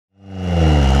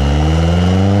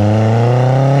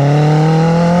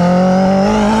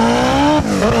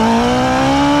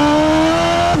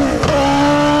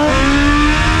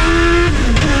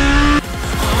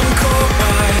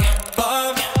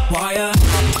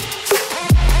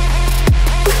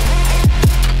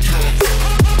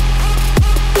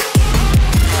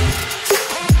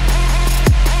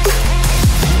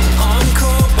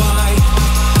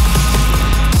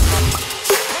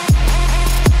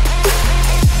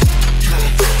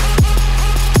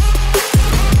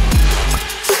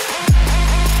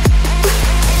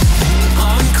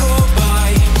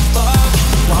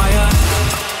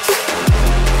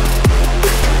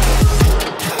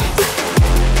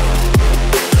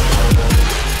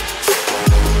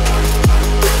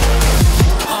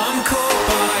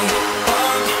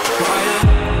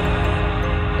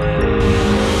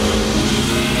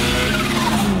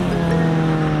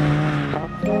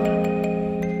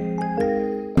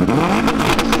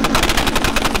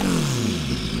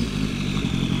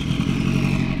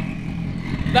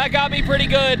That got me pretty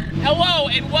good. Hello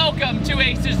and welcome to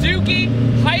a Suzuki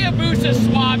Hayabusa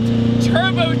swapped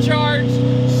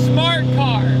turbocharged smart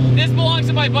car. This belongs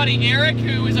to my buddy Eric,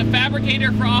 who is a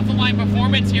fabricator for Off the Line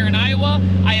Performance here in Iowa.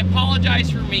 I apologize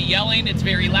for me yelling. It's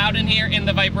very loud in here and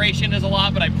the vibration is a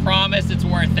lot, but I promise it's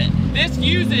worth it. This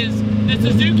uses the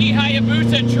Suzuki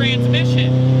Hayabusa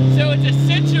transmission. So it's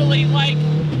essentially like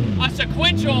a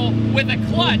sequential with a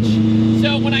clutch.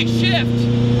 So when I shift,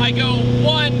 I go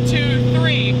 1, 2,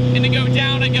 3, and to go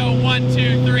down, I go 1,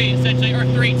 2, 3, essentially, or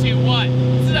 3, 2, 1.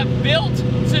 This is a built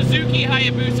Suzuki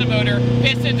Hayabusa motor,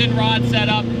 pistons and rod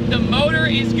setup. The motor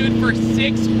is good for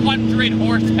 600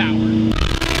 horsepower.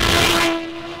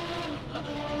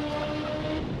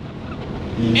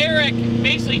 Eric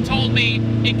basically told me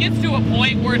it gets to a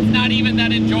point where it's not even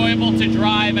that enjoyable to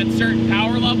drive at certain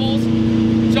power levels.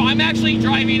 So I'm actually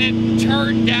driving it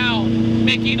turned down,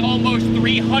 making almost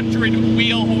 300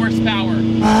 wheel horsepower.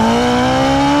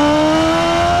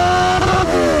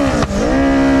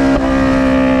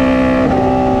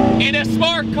 In a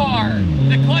smart car,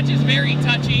 the clutch is very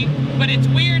touchy, but it's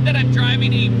weird that I'm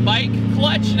driving a bike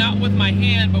clutch, not with my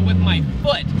hand, but with my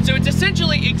foot. So it's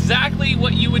essentially exactly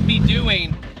what you would be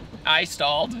doing. I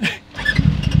stalled.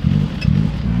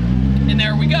 And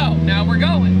there we go, now we're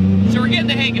going. So we're getting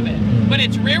the hang of it. But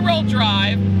it's rear wheel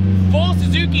drive, full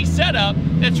Suzuki setup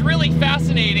that's really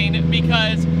fascinating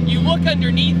because you look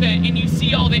underneath it and you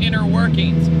see all the inner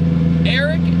workings.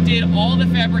 Eric did all the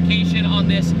fabrication on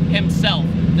this himself.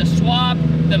 The swap,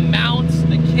 the mounts,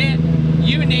 the kit,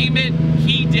 you name it,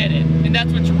 he did it. And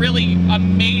that's what's really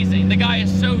amazing. The guy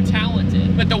is so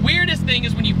talented. But the weirdest thing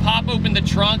is when you pop open the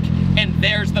trunk and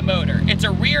there's the motor. It's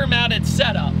a rear mounted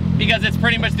setup because it's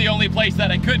pretty much the only place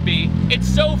that it could be. It's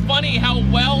so funny how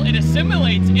well it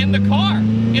assimilates in the car.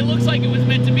 It looks like it was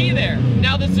meant to be there.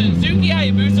 Now the Suzuki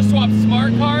Hayabusa swap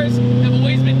smart cars have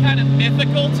always been kind of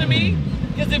mythical to me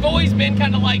because they've always been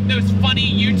kind of like those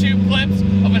funny YouTube clips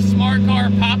of a smart car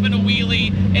popping a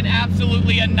wheelie and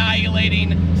absolutely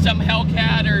annihilating some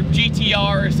Hellcat or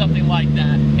GTR or something like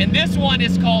that. And this one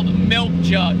is called Milk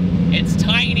Jug. It's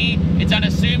tiny, it's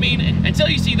unassuming, until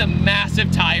you see the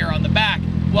massive tire on the back.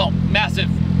 Well, massive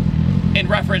in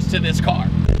reference to this car.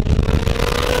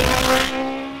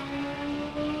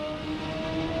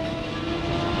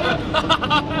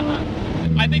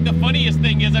 I think the funniest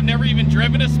thing is I've never even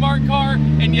driven a smart car,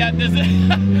 and yet this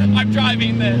is I'm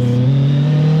driving this.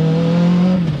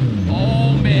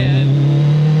 Oh man.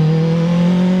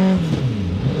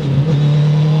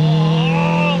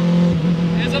 Oh,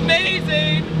 it's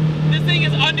amazing. This thing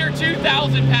is under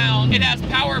 2,000 pounds. It has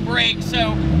power brakes,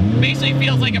 so basically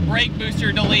feels like a brake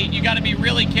booster delete. You gotta be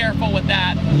really careful with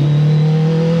that.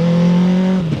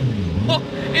 Oh,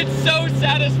 it's so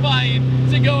satisfying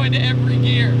to go into every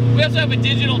gear. We also have a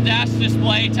digital dash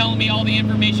display telling me all the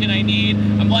information I need.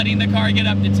 I'm letting the car get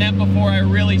up to temp before I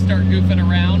really start goofing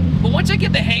around. But once I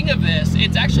get the hang of this,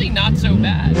 it's actually not so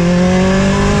bad.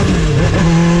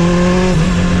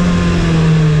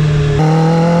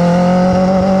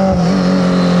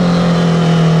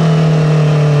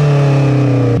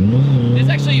 It's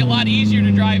actually a lot easier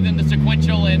to drive than the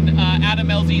sequential and Adam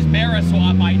LZ's Barra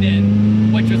swap I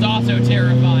did, which was also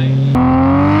terrifying.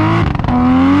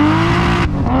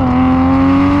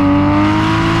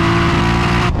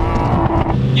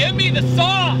 Give me the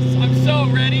sauce! I'm so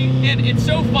ready. And it's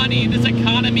so funny, this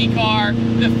economy car,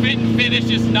 the fit and finish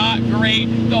is not great.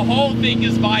 The whole thing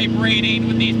is vibrating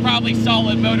with these probably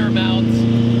solid motor mounts.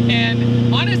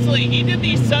 And honestly, he did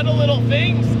these subtle little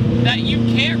things that you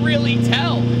can't really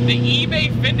tell. The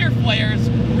eBay fender flares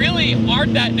really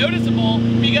aren't that noticeable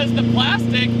because the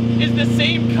plastic is the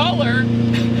same color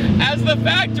as the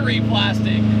factory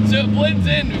plastic. So it blends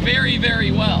in very,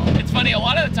 very well. It's funny, a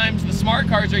lot of the times the smart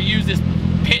cars are used as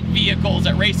pit vehicles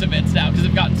at race events now because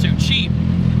they've gotten so cheap.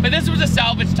 But this was a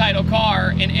salvage title car,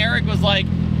 and Eric was like,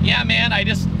 yeah man, I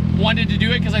just wanted to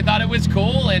do it because I thought it was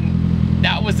cool, and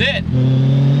that was it.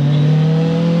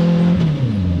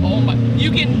 Oh my,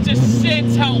 you can just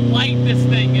sense how light this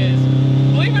thing is.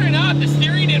 Believe it or not, the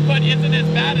steering input isn't as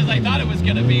bad as I thought it was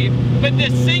gonna be, but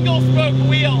this single spoke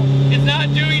wheel is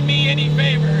not doing me any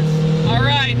favors. All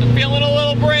right, I'm feeling a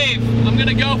little brave. I'm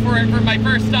gonna go for it for my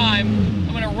first time.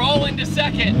 I'm gonna roll into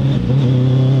second.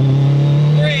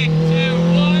 3, 2,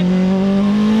 1.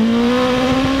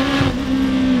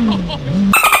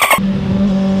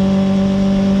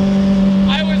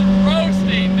 I was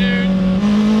roasting, dude.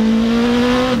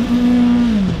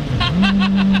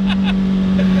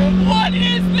 What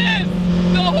is this?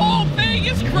 The whole thing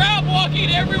is crab walking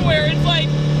everywhere. It's like,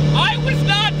 I was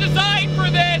not designed for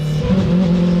this.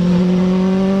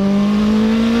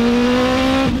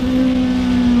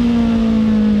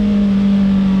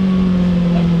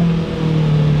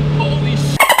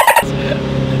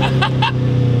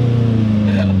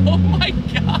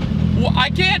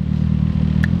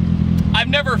 I've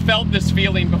never felt this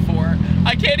feeling before.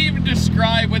 I can't even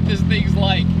describe what this thing's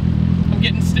like. I'm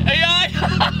getting some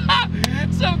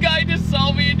guy just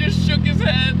saw me and just shook his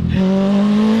head.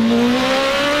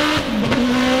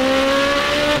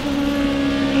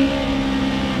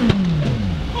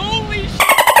 Holy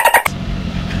shit!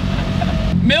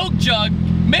 Milk jug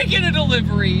making a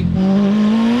delivery.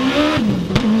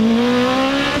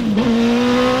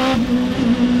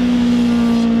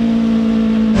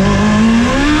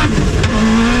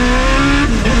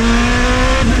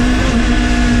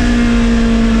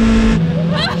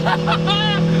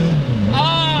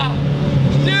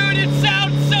 Dude, it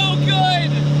sounds so good.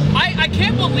 I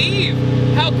can't believe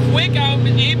how quick I'm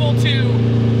able to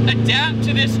adapt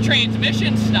to this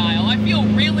transmission style. I feel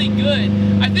really good.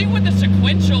 I think with the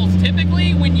sequentials,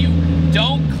 typically when you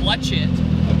don't clutch it,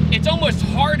 it's almost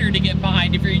harder to get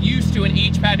behind if you're used to an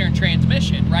H pattern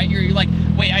transmission, right? You're like,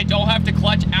 wait, I don't have to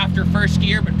clutch after first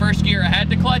gear, but first gear I had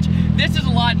to clutch. This is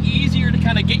a lot easier to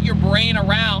kind of get your brain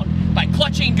around by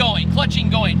clutching, going,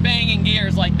 banging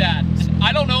gears like that.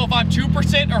 I don't know if I'm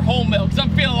 2% or whole milk, because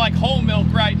I'm feeling like whole milk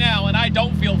right now, and I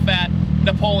don't feel fat,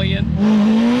 Napoleon.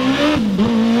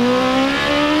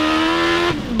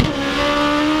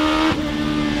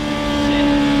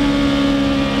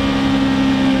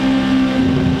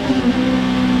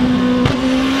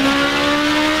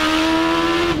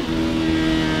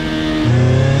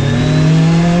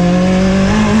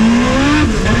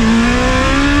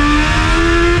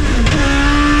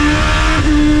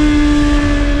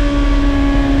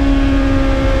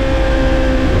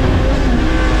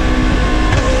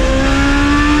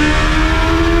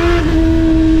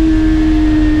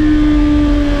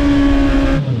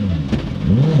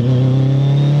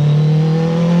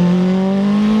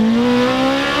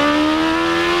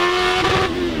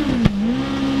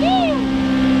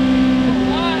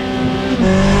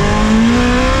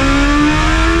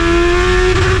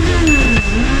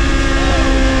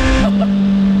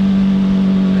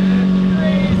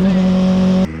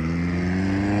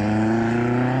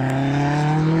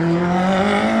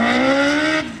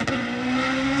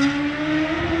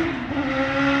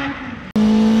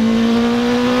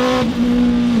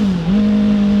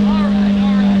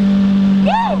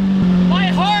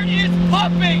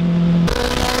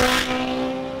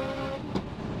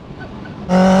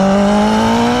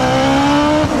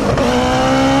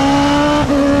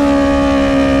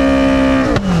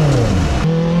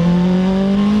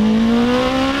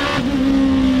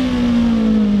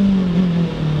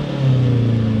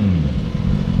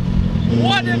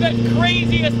 One of the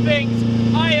craziest things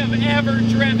I have ever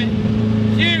driven.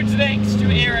 Huge thanks to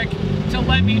Eric to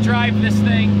let me drive this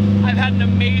thing. I've had an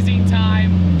amazing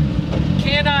time.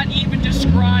 Cannot even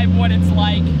describe what it's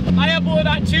like. I upload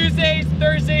on Tuesdays,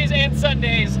 Thursdays, and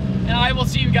Sundays, and I will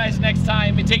see you guys next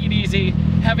time, and take it easy.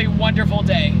 Have a wonderful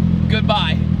day.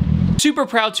 Goodbye. Super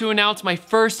proud to announce my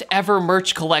first ever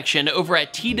merch collection over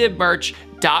at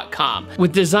ThatDudeinBlue.com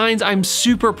with designs I'm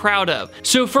super proud of.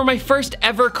 So for my first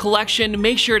ever collection,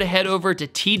 make sure to head over to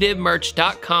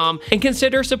ThatDudeinBlue.com and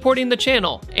consider supporting the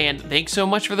channel. And thanks so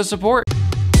much for the support.